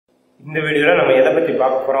இந்த வீடியோல நம்ம எதை பத்தி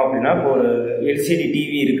பார்க்க போறோம் அப்படின்னா ஒரு LCD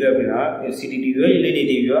டிவி இருக்கு அப்படின்னா LCD டிவியோ LED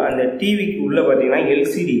டிவியோ அந்த டிவிக்கு உள்ள பாத்தீங்கன்னா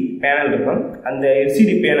LCD பேனல் இருக்கும். அந்த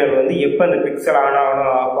LCD பேனல் வந்து எப்ப அந்த பிக்சல் ஆன்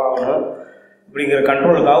ஆகணும் ஆஃப் ஆகணும் அப்படிங்கிற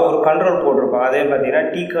கண்ட்ரோலுக்காக ஒரு கண்ட்ரோல் போட்டிருப்போம். அதே பாத்தீங்கன்னா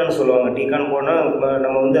டீகான் சொல்லுவாங்க. டீகான் போனா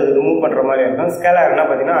நம்ம வந்து அது ரிமூவ் பண்ற மாதிரி இருக்கும். ஸ்கேலர்னா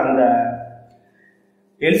பாத்தீங்கன்னா அந்த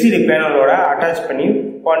LCD பேனலோட அட்டாச் பண்ணி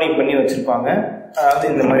பாண்டிங் பண்ணி வச்சிருப்பாங்க. அதாவது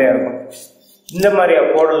இந்த மாதிரியா இருக்கும். இந்த மாதிரி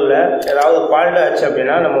போர்டில் ஏதாவது ஃபால்ட் ஆச்சு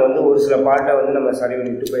அப்படின்னா நம்ம வந்து ஒரு சில ஃபால்ட்டை வந்து நம்ம சரி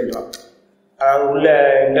பண்ணிட்டு போயிடலாம். அதாவது உள்ள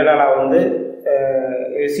இன்டர்னலாக வந்து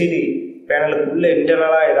LCD பேனலுக்கு உள்ள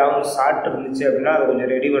இன்டர்னலாக ஏதாவது ஷார்ட் இருந்துச்சு அப்படின்னா அதை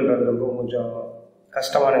கொஞ்சம் ரெடி பண்ணுறது ரொம்ப கொஞ்சம்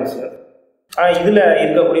கஷ்டமான விஷயம். ஆனால் இதில்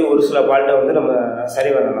இருக்கக்கூடிய ஒரு சில ஃபால்ட்டை வந்து நம்ம சரி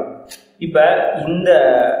பண்ணலாம். இப்போ இந்த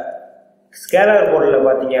ஸ்கேலர் போர்டில்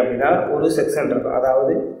பார்த்தீங்க அப்படின்னா ஒரு செக்ஷன் இருக்கும்.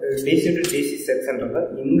 அதாவது DC to DC செக்ஷன்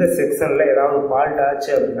இருக்கும். இந்த செக்ஷனில் ஏதாவது ஃபால்ட்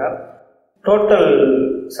ஆச்சு அப்படின்னா டோட்டல்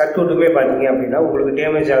சர்க்யூட்டுமே பார்த்தீங்க அப்படின்னா உங்களுக்கு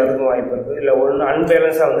டேமேஜ் ஆகிறதுக்கும் வாய்ப்பு இருக்குது. இல்லை ஒன்று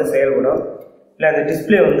அன்பேலன்ஸாக வந்து செயல்படும், இல்லை அந்த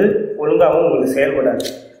டிஸ்பிளே வந்து ஒழுங்காகவும் உங்களுக்கு செயல்படாது.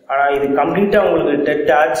 ஆனால் இது கம்ப்ளீட்டாக உங்களுக்கு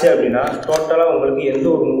டெட் ஆச்சு அப்படின்னா டோட்டலாக உங்களுக்கு எந்த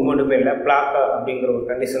ஒரு மூவ்மெண்ட்டுமே இல்லை, பிளாக்கா அப்படிங்கிற ஒரு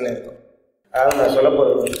கண்டிஷனில் இருக்கும். அதாவது நான் சொல்ல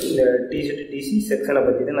போகிறது வந்து இந்த DC to DC செக்ஷனை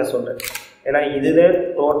பற்றி தான் நான் சொல்கிறேன். ஏன்னா இதுதான்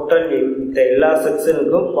டோட்டல் இந்த எல்லா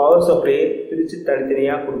செக்ஷனுக்கும் பவர் சப்ளையை பிரித்து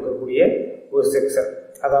தனித்தனியாக கொடுக்கக்கூடிய ஒரு செக்ஷன்.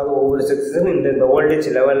 அதாவது ஒவ்வொரு செக்ஷன் இந்த வோல்டேஜ்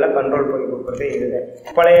லெவலில் கண்ட்ரோல் பண்ணி கொடுக்குறதே இதுதான்.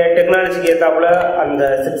 பழைய டெக்னாலஜிக்கு ஏற்றாப்புல அந்த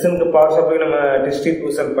செக்ஷனுக்கு பவர் சப்ளை நம்ம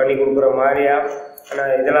டிஸ்ட்ரிபியூஷன் பண்ணி கொடுக்குற மாதிரியா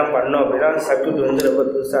ஆனால் இதெல்லாம் பண்ணோம் அப்படின்னா சர்க்யூட் வந்து ரொம்ப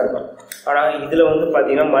பெருசாக இருக்கும். ஆனால் இதில் வந்து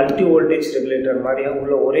பார்த்தீங்கன்னா மல்டி வோல்டேஜ் ரெகுலேட்டர் மாதிரியா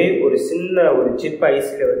உள்ள ஒரே ஒரு சின்ன ஒரு சிப்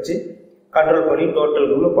ஐசியில் வச்சு கண்ட்ரோல் பண்ணி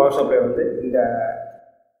டோட்டலுக்குள்ள பவர் சப்ளை வந்து இந்த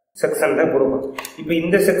செக்ஷன் தான் கொடுக்கும். இப்போ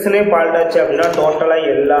இந்த செக்ஷனே ஃபால்ட் ஆச்சு அப்படின்னா டோட்டலாக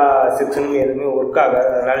எல்லா செக்ஷனும் எதுவுமே ஒர்க் ஆகாது.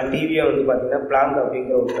 அதனால டிவியை வந்து பார்த்தீங்கன்னா பிளாங்க்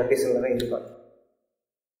அப்படிங்கிற ஒரு கண்டிஷனில் தான் இருக்கும்.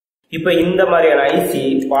 இப்போ இந்த மாதிரியான ஐசி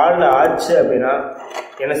ஃபால்ட் ஆச்சு அப்படின்னா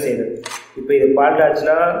என்ன செய்யுது? இப்போ இது ஃபால்ட்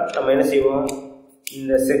ஆச்சுன்னா நம்ம என்ன செய்வோம்?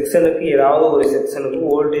 இந்த செக்ஷனுக்கு ஏதாவது ஒரு செக்ஷனுக்கு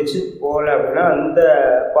வோல்டேஜ் போகல அப்படின்னா அந்த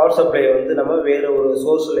பவர் சப்ளை வந்து நம்ம வேற ஒரு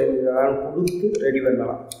சோர்ஸ்ல இருந்து கொடுத்து ரெடி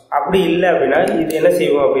பண்ணலாம். அப்படி இல்லை அப்படின்னா இது என்ன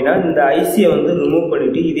செய்வோம் அப்படின்னா இந்த ஐசியை வந்து ரிமூவ்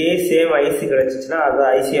பண்ணிட்டு இதே சேம் ஐசி கிடைச்சிச்சுன்னா அதை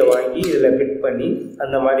ஐசியை வாங்கி இதில் ஃபிட் பண்ணி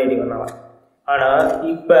அந்த மாதிரி ரெடி பண்ணலாம். ஆனால்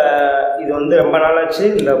இப்போ இது வந்து ரொம்ப நாளாச்சு.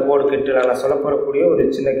 இந்த போர்டு கிட்டு நான் சொல்ல போகக்கூடிய ஒரு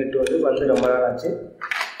சின்ன கிட்டு வந்து ரொம்ப நாளாச்சு.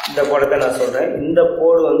 இந்த போர்டை நான் சொல்கிறேன். இந்த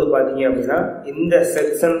போர்டு வந்து பார்த்தீங்க அப்படின்னா இந்த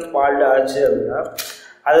செக்ஷன் ஃபால்ட் ஆச்சு அப்படின்னா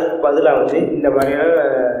அதுக்கு பதிலாக வந்து இந்த மாதிரியான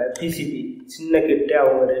PCB சின்ன கிட்டே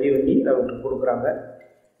அவங்க ரெடி பண்ணி நமக்கு கொடுக்குறாங்க.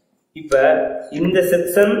 இப்போ இந்த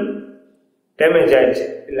செக்ஷன் டேமேஜ் ஆயிடுச்சு,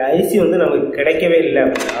 இல்லை ஐசி வந்து நமக்கு கிடைக்கவே இல்லை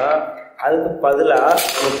அப்படின்னா அதுக்கு பதிலாக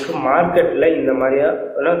நமக்கு மார்க்கெட்டில் இந்த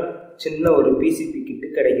மாதிரியான சின்ன ஒரு PCB கிட்டு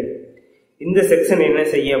கிடைக்குது. இந்த செக்ஷன் என்ன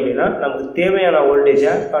செய்யும் அப்படின்னா நமக்கு தேவையான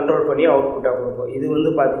வோல்டேஜை கண்ட்ரோல் பண்ணி அவுட்புட்டாக கொடுக்கும். இது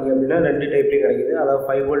வந்து பார்த்தீங்க அப்படின்னா 2 டைப்லேயும் கிடைக்குது. அதாவது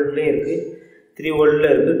 5 வோல்ட்லேயும் இருக்குது, 3 வோல்ட்டில்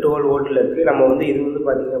இருக்குது, 12 வோல்ட்டில் இருக்குது. நம்ம வந்து இது வந்து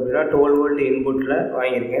பார்த்தீங்க அப்படின்னா 12 வோல்ட் இன்புட்டில்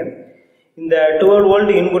வாங்கியிருக்கேன். இந்த 12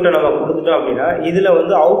 வோல்ட் இன்புட்டை நம்ம கொடுத்துட்டோம் அப்படின்னா இதில்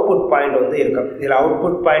வந்து அவுட்புட் பாயிண்ட் வந்து இருக்கும். இதில்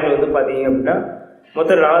அவுட்புட் பாயிண்ட் வந்து பார்த்தீங்க அப்படின்னா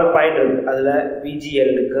மொத்தம் 4 பாயிண்ட் இருக்குது. அதில்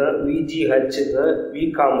VGLக்கு, VGHக்கு,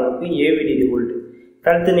 Vcomக்கு, AVD வோல்ட்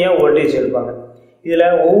தனித்தனியாக வோல்டேஜ் எடுப்பாங்க. இதில்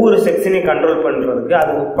ஒவ்வொரு செக்ஷனையும் கண்ட்ரோல் பண்ணுறதுக்கு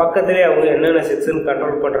அதுக்கு பக்கத்துலேயே அவங்க என்னென்ன செக்ஷன்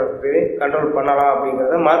கண்ட்ரோல் பண்ணலாம்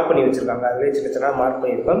அப்படிங்கிறத மார்க் பண்ணி வச்சுருக்காங்க. அதிலே சின்ன சின்னதாக மார்க்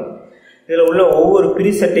பண்ணியிருக்கோம். இதில் உள்ள ஒவ்வொரு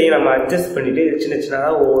ப்ரீசெட்டையும் நம்ம அட்ஜஸ்ட் பண்ணிவிட்டு சின்ன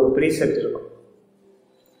சின்னதாக ஒவ்வொரு ப்ரீசெட் இருக்கும்.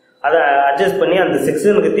 அதை அட்ஜஸ்ட் பண்ணி அந்த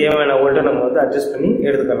செக்ஷனுக்கு தேவையான வோல்ட்டை நம்ம வந்து அட்ஜஸ்ட் பண்ணி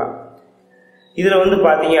எடுத்துக்கலாம். இதில் வந்து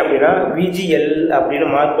பார்த்தீங்க அப்படின்னா VGL அப்படின்னு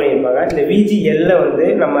மார்க் பண்ணியிருப்பாங்க. இந்த VGL வந்து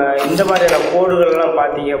நம்ம இந்த மாதிரியான கோடுகள்லாம்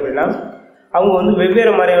பார்த்தீங்க அப்படின்னா அவங்க வந்து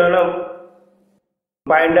வெவ்வேறு மாதிரியான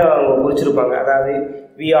பாயிண்டை அவங்க குறிச்சிருப்பாங்க. அதாவது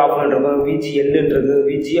V ஆஃப் இருக்கும், VGLன்றது,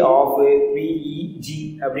 VG ஆஃப், VEG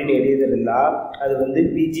அப்படின்னு எழுதியிருந்தால் அது வந்து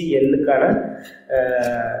VGLக்கான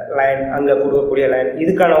லைன், அங்கே கொடுக்கக்கூடிய லைன்.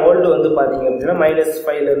 இதுக்கான வோல்ட் வந்து பார்த்தீங்க அப்படின்னா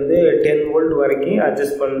 -5லேருந்து 10 வோல்ட் வரைக்கும்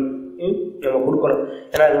அட்ஜஸ்ட் பண்ணி நம்ம கொடுக்கணும்.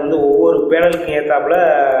 ஏன்னா அது வந்து ஒவ்வொரு பேனலுக்கும் ஏற்றாப்புல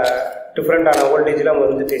டிஃப்ரெண்ட்டான வோல்டேஜில்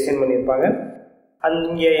அவங்க வந்து டிசைன் பண்ணியிருப்பாங்க.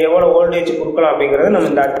 அங்கே எவ்வளோ வோல்டேஜ் கொடுக்கலாம் அப்படிங்கிறத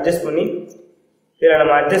நம்ம இந்த அட்ஜஸ்ட் பண்ணி இதில்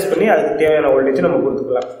நம்ம அட்ஜஸ்ட் பண்ணி அதுக்கு தேவையான வோல்டேஜ் நம்ம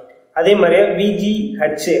கொடுத்துக்கலாம். அதே மாதிரியே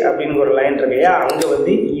VGH அப்படின்னு ஒரு லைன் இருக்கு இல்லையா, அங்கே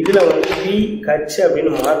வந்து இதில் வந்து VH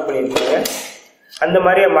அப்படின்னு மார்க் பண்ணியிருப்பாங்க. அந்த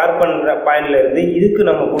மாதிரியே மார்க் பண்ணுற பாயிண்ட்ல இருந்து இதுக்கு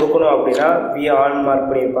நம்ம கொடுக்கணும் அப்படின்னா V ஆன் மார்க்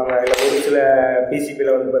பண்ணியிருப்பாங்க. அதில் ஒரு சில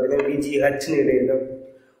PCBயில் வந்து பார்த்தீங்கன்னா VGHன்னு எழுதியிருக்கும்,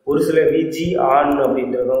 ஒரு சில VG ஆன்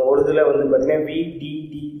அப்படின்னு இருக்கும், ஒரு இதில் வந்து பார்த்தீங்கன்னா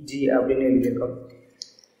VDDG அப்படின்னு எழுதியிருக்கும்.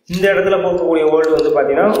 இந்த இடத்துல போகக்கூடிய வோல்ட் வந்து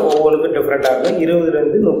பார்த்தீங்கன்னா ஒவ்வொன்றுக்கும் டிஃப்ரெண்ட்டாக இருக்கும்.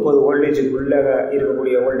 20லேருந்து 30 வோல்டேஜுக்குள்ளே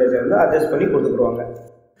இருக்கக்கூடிய வோல்டேஜை வந்து அட்ஜஸ்ட் பண்ணி கொடுத்துக்குருவாங்க.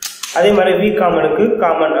 அதே மாதிரி Vcomக்கு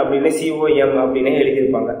காமன் அப்படின்னு COM அப்படின்னு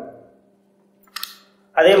எழுதியிருப்பாங்க.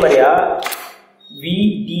 அதே மாதிரியா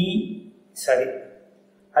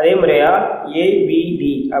அதே மாதிரியா AVD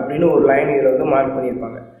அப்படின்னு ஒரு லைன் இதில் வந்து மார்க்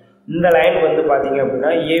பண்ணியிருப்பாங்க. இந்த லைன் வந்து பார்த்தீங்க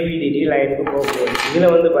அப்படின்னா AVDD லைனுக்கு போகக்கூடாது.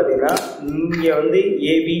 இதில் வந்து பார்த்தீங்கன்னா இங்கே வந்து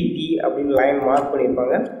AVD அப்படின்னு லைன் மார்க்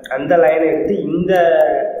பண்ணியிருப்பாங்க. அந்த லைனை எடுத்து இந்த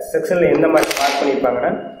செக்ஷனில் எந்த மாதிரி மார்க்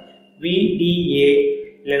பண்ணியிருப்பாங்கன்னா VDA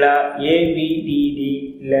இல்லைனா AVDD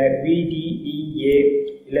இல்லை VDEA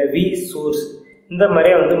இல்லை V source இந்த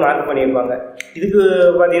மாதிரியே வந்து மார்க் பண்ணியிருப்பாங்க. இதுக்கு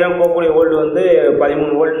பார்த்தீங்கன்னா போகக்கூடிய வோல்ட் வந்து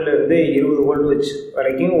 13 வோல்ட்லேருந்து 20 வோல்ட் வச்சு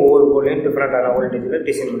வரைக்கும் ஒவ்வொரு போர்ட்லையும் டிஃப்ரெண்ட்டான வோல்டேஜில்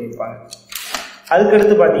டிசைன் பண்ணியிருப்பாங்க.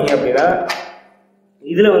 அதுக்கடுத்து பார்த்தீங்க அப்படின்னா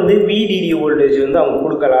இதில் வந்து VDD வோல்டேஜ் வந்து அவங்க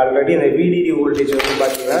கொடுக்கல. ஆல்ரெடி இந்த VDD வோல்டேஜ் வந்து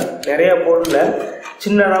பார்த்தீங்கன்னா நிறையா போர்ட்டில்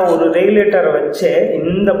சின்னதாக ஒரு ரெகுலேட்டரை வச்சு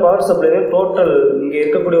இந்த பவர் சப்ளை டோட்டல் இங்கே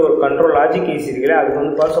இருக்கக்கூடிய ஒரு கண்ட்ரோல் லாஜிக் ஏசி இருக்குல்ல அதுக்கு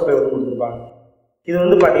வந்து பவர் சப்ளை வந்து கொடுத்துருப்பாங்க. இது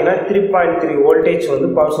வந்து பார்த்தீங்கன்னா 3.3 வோல்டேஜ் வந்து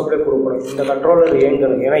பவர் சப்ளை கொடுக்கணும். இந்த கண்ட்ரோலர்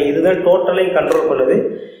இயங்கணும். ஏன்னா இதுதான் டோட்டலையும் கண்ட்ரோல் பண்ணுது.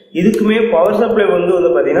 இதுக்குமே பவர் சப்ளை வந்து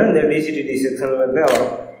பார்த்தீங்கன்னா இந்த DCDD செக்ஷன்லேருந்து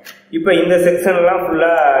வரும். இப்போ இந்த செக்ஷன்லாம்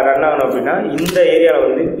ஃபுல்லாக ரன் ஆகணும் அப்படின்னா இந்த ஏரியாவில்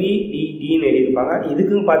வந்து VDDன்னு எழுதியிருப்பாங்க.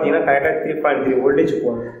 இதுக்கும் பார்த்தீங்கன்னா கரெக்டாக 3.3 வோல்டேஜ்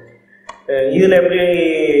போகணும். இதில் எப்படி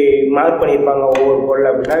மார்க் பண்ணியிருப்பாங்க ஒவ்வொரு பொருள்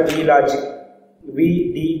அப்படின்னா Vlogic,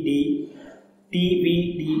 VDD,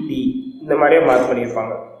 TVDD இந்த மாதிரியே மார்க்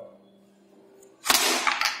பண்ணியிருப்பாங்க.